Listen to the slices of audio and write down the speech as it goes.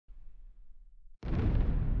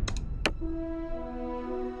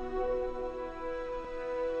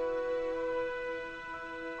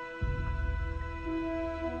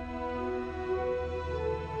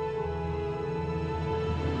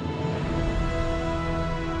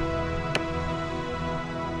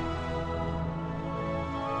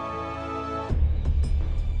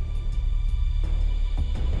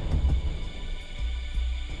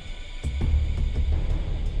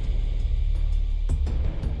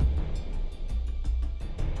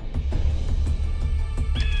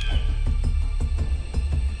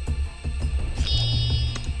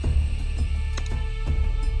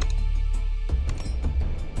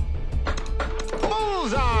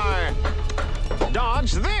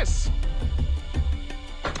Dodge this!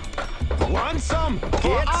 Want some?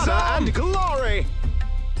 For honor and glory!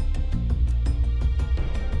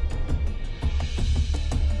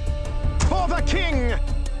 For the king!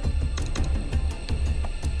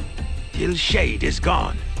 Till shade is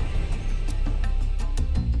gone.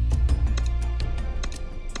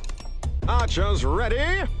 Archers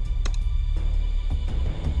ready?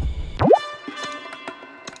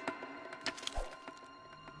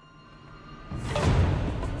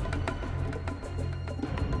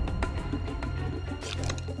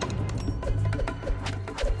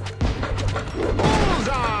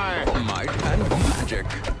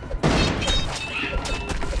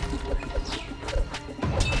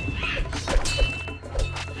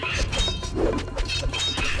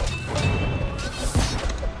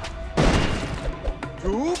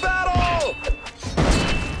 To battle!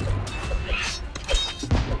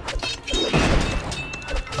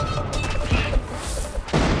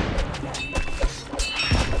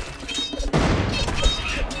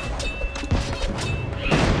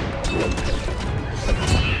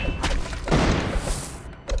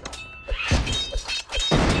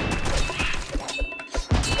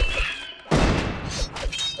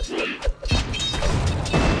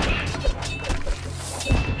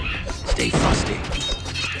 Stay frosty.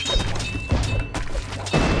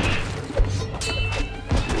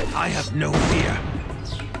 I have no fear.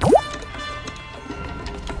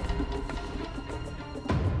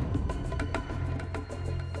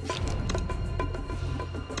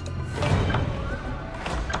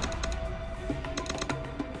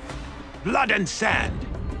 Blood and sand.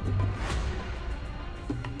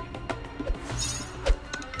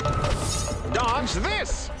 Dodge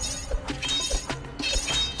this!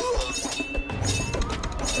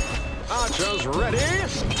 Archers ready?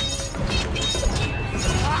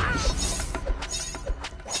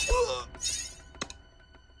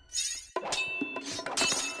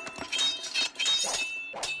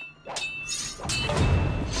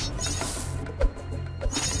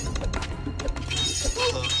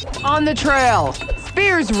 On the trail!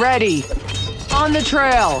 Spears ready! On the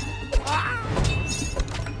trail!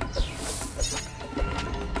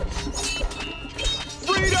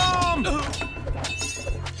 Freedom!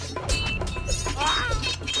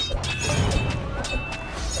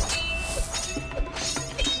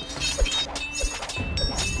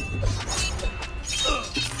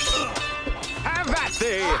 Have at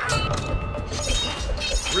thee!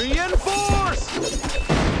 Reinforce!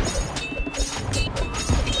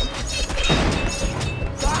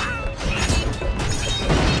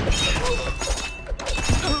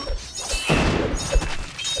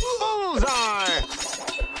 Bullseye!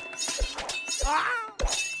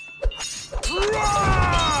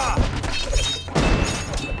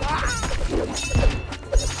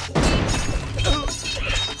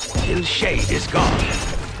 Till shade is gone.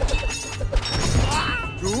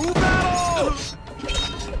 To battle!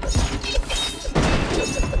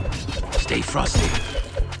 Stay frosty.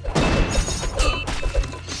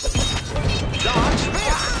 Dodge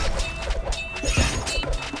this!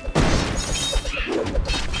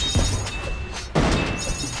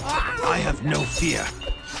 I have no fear.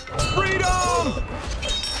 Freedom!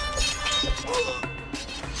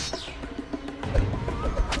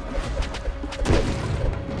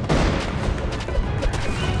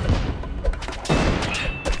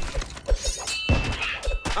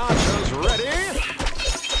 Archers ready?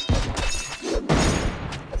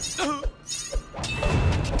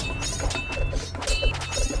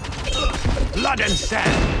 Blood and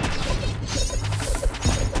sand.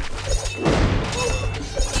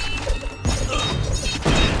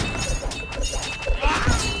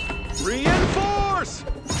 Reinforce!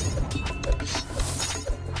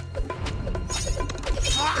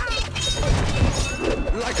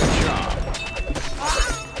 Like a charm.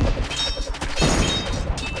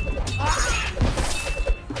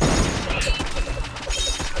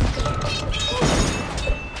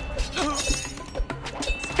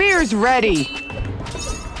 Spears ready!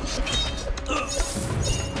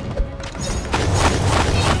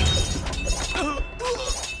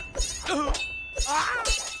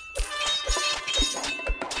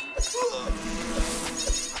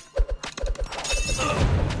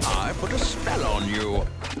 on you.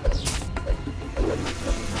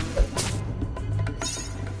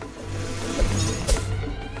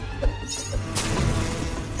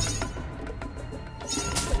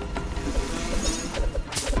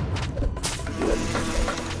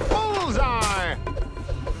 Bullseye!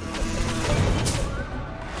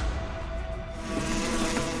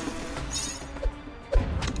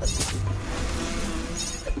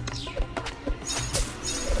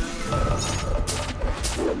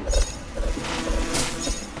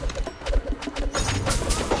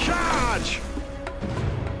 Charge!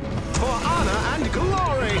 For honor and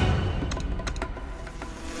glory!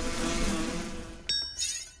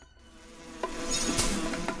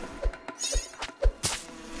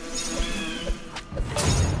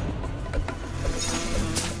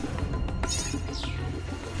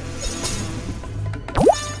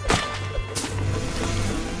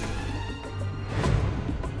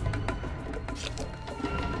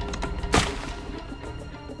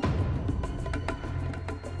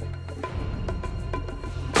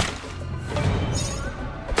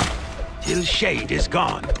 Till shade is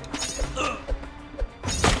gone.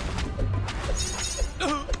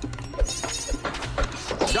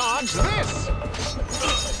 Dodge this!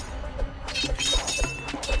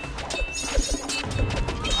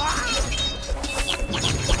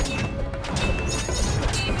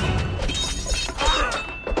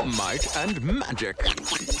 Might and magic.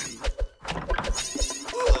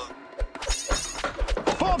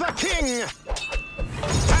 For the king!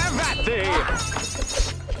 Have at thee!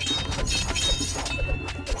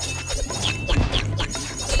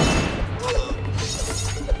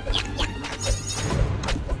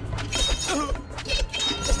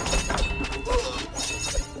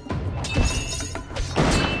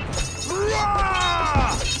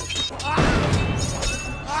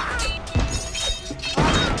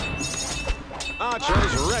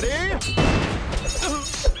 Archers ready?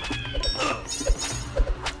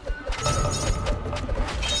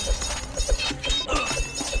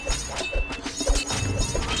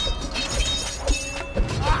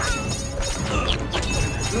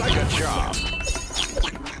 Like a charm.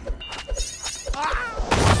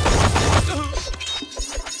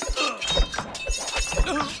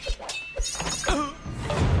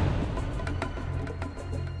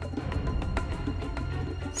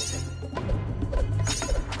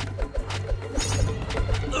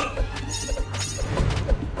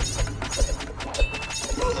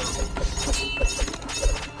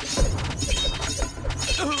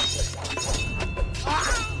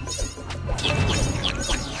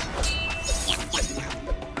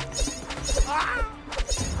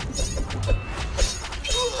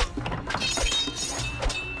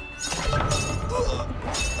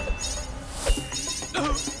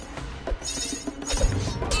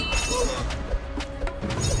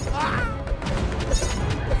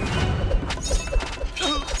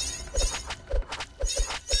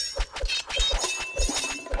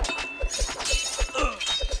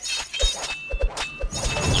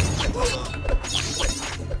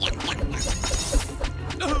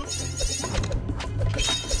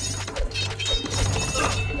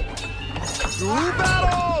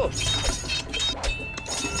 Battle!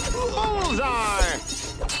 Bullseye!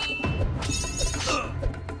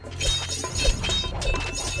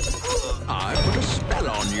 I put a spell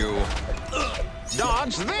on you.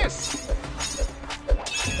 Dodge this!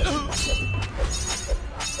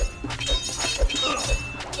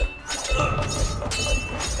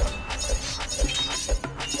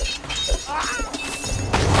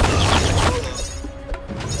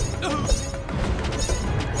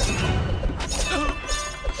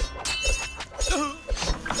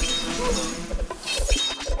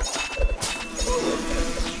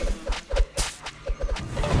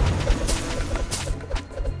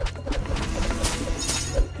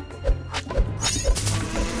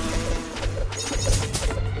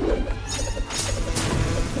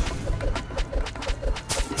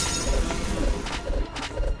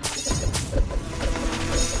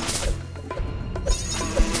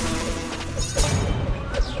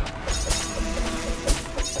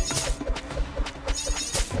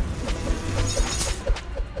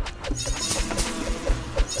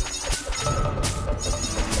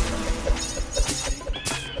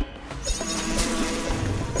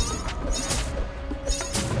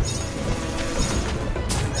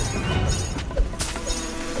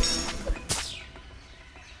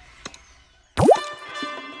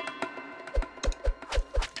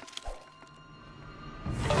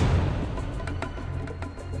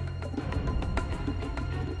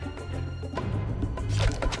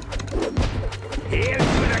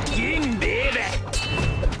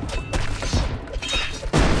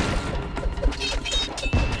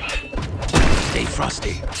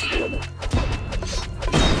 trusty.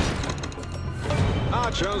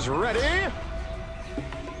 Archers ready?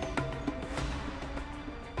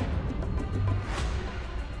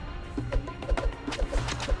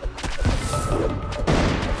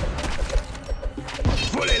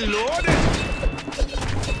 Fully loaded!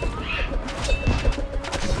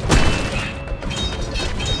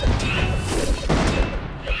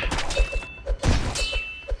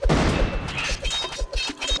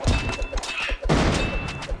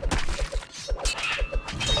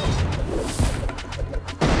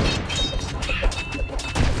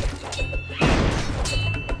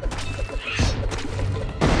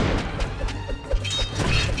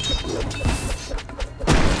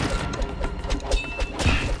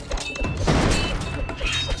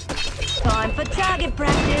 Time for target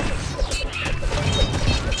practice.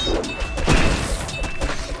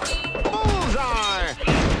 Bullseye!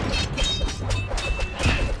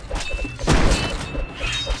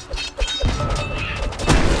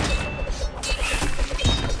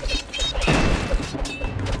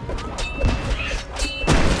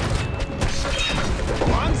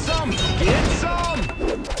 Want some? Get some!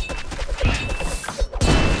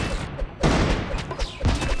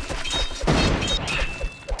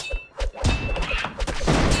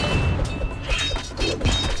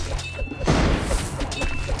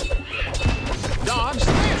 Dodge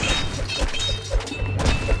this!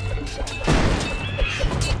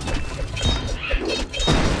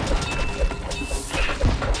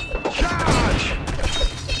 Charge!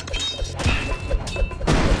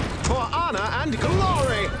 For honor and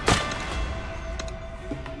glory!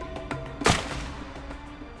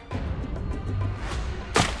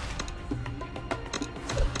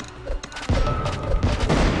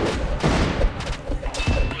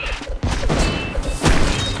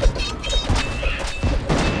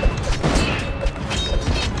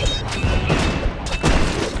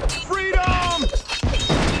 Freedom!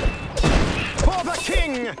 For the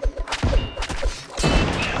king!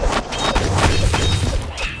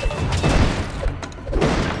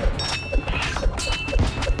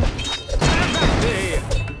 Have at thee!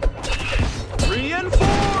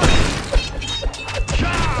 Reinforce!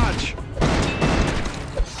 Charge!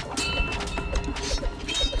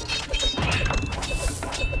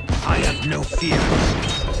 I have no fear.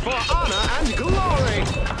 For honor and glory!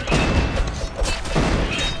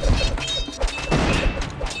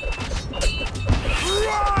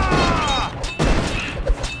 Roar!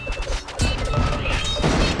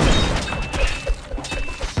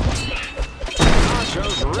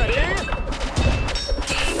 Archers ready?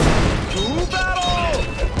 To battle!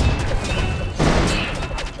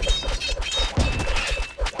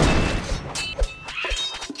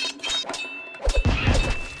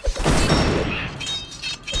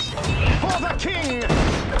 For the king!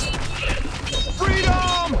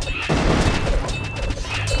 Freedom!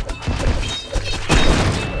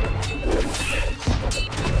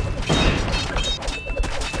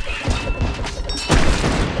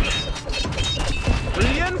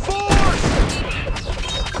 Reinforce!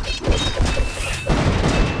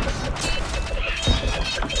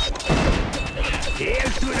 Hail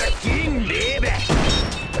to the king, baby!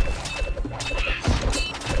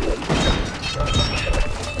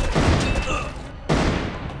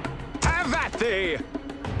 Have at thee!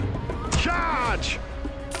 Charge!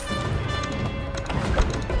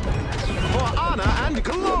 For honor and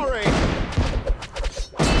glory!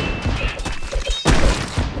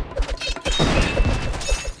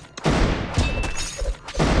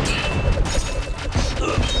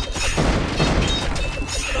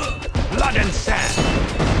 Blood and sand!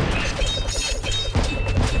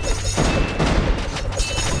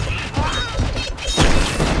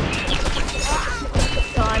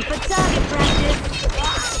 Time for target practice.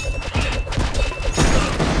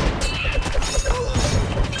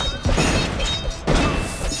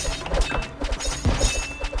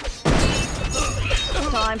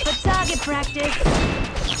 Time for target practice.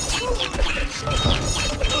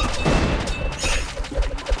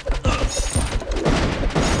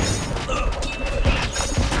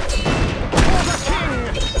 For the king!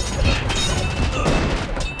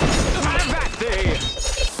 Have at thee!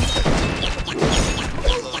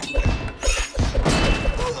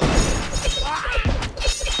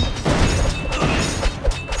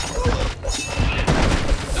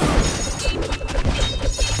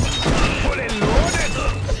 Fully loaded!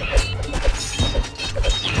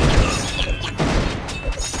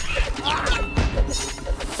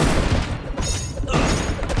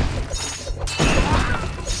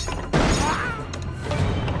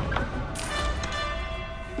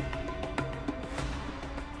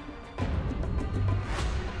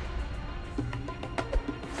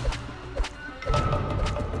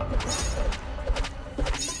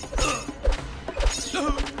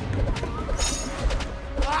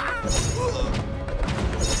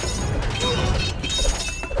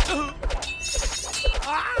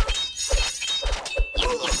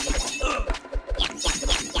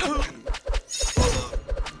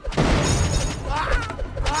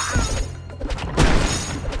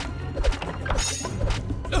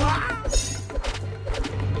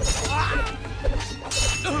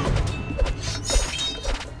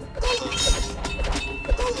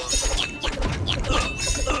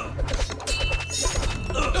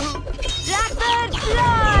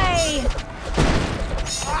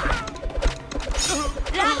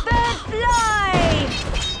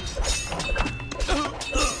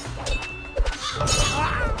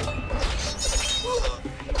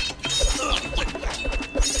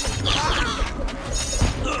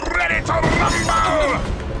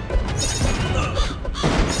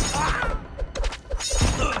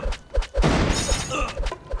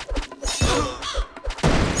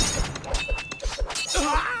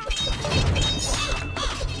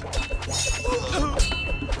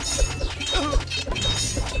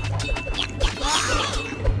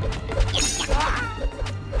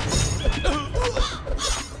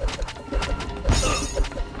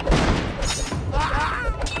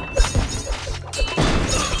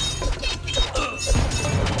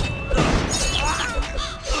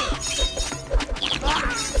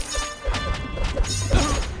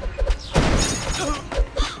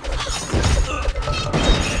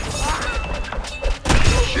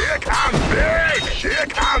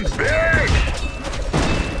 one big!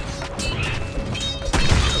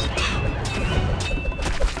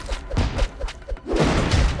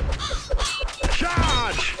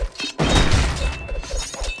 Charge!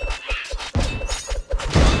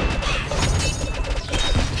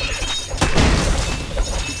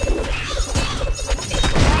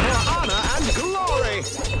 For honor and glory!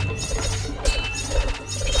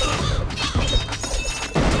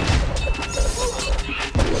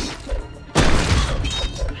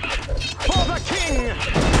 For the king!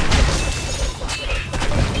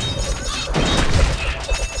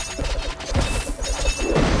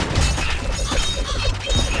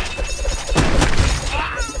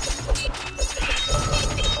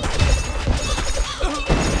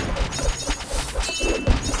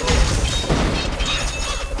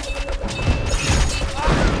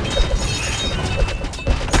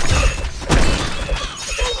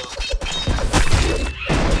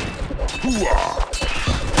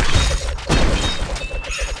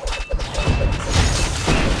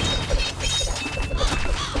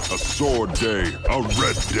 A sword day, a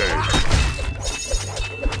red day.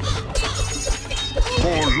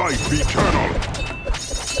 For life eternal.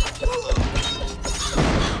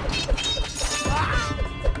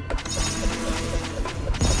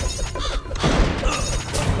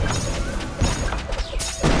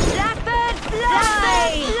 Blackbird fly!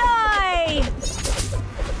 Fly!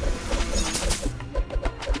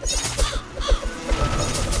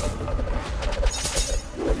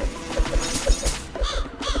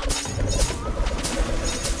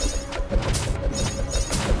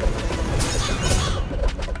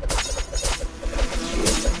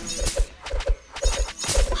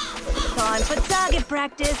 Time for target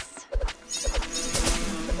practice.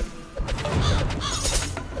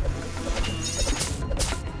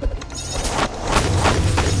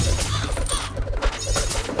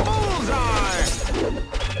 Bullseye!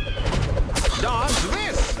 Dodge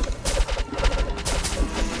this!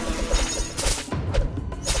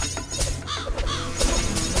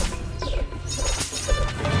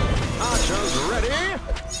 Archers ready?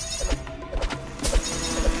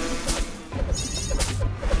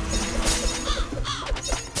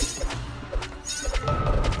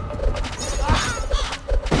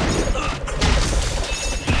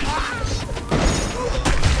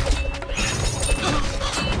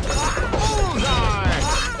 Bullseye!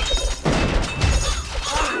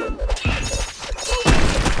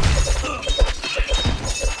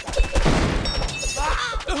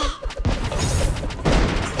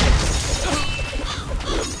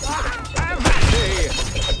 Avati!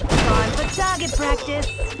 Time for target practice.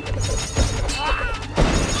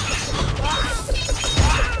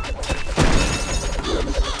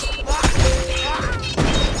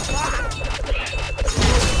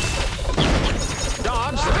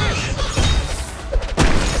 Dodge this!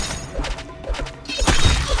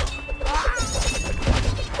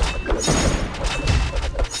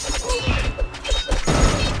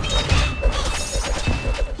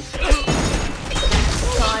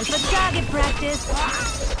 Time for target practice.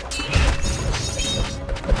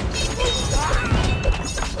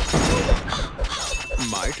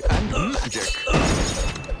 Might and magic.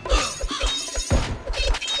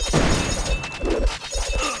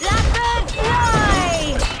 Blackbird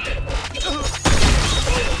fly!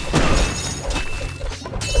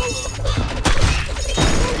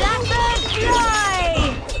 Blackbird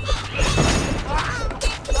fly!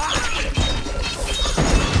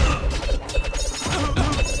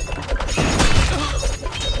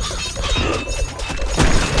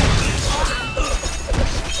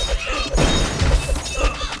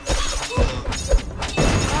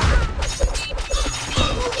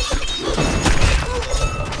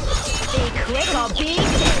 Be quick or be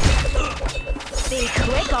dead. Be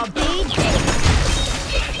quick or be dead.